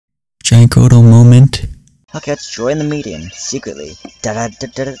GiantGrotle moment. Okay, let's join the meeting secretly.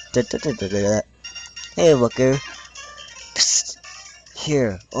 Hey, looker. Psst.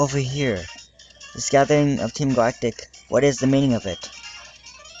 Here, over here. This gathering of Team Galactic. What is the meaning of it?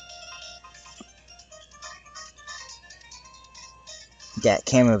 That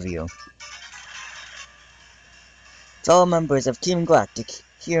camera view. Fellow members of Team Galactic,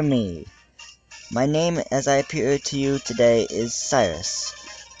 hear me. My name, as I appear to you today, is Cyrus.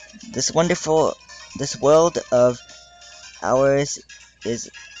 This world of ours is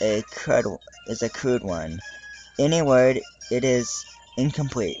a crude one. In a word, it is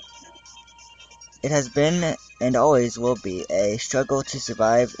incomplete. It has been, and always will be, a struggle to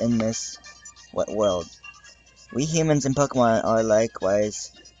survive in this world. We humans and Pokemon are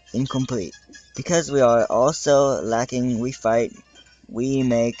likewise incomplete. Because we are also lacking, we fight, we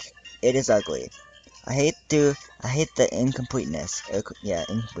make, it is ugly. I hate the incompleteness.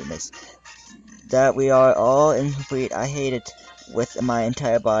 Incompleteness. That we are all incomplete, I hate it with my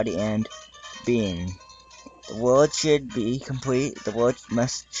entire body and being. The world should be complete, the world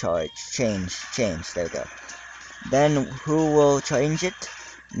must change, there we go. Then who will change it?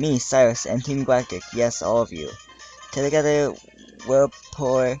 Me, Cyrus, and Team Galactic, yes, all of you. Together we're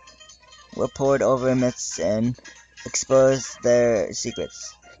poured over myths and expose their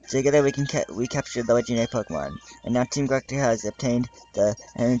secrets. Together we captured the legendary Pokemon, and now Team Galactic has obtained the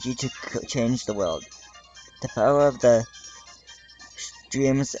energy to change the world. The power of the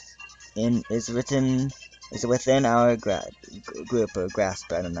streams is within our group or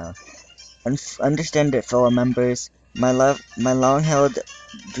grasp. I don't know. Understand it, fellow members. My long-held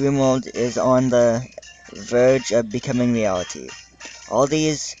dream world is on the verge of becoming reality. All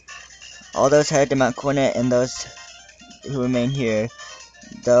those headed to Mount Coronet and those who remain here,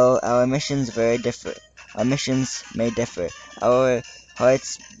 though our missions may differ, our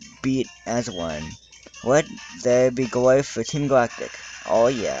hearts beat as one. Let there be glory for Team Galactic. Oh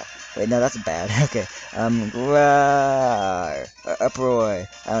yeah. Wait, no, that's bad. Okay. Roar. Uproar.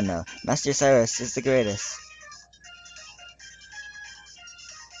 I don't know. Master Cyrus is the greatest.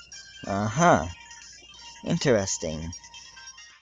 Uh-huh. Interesting.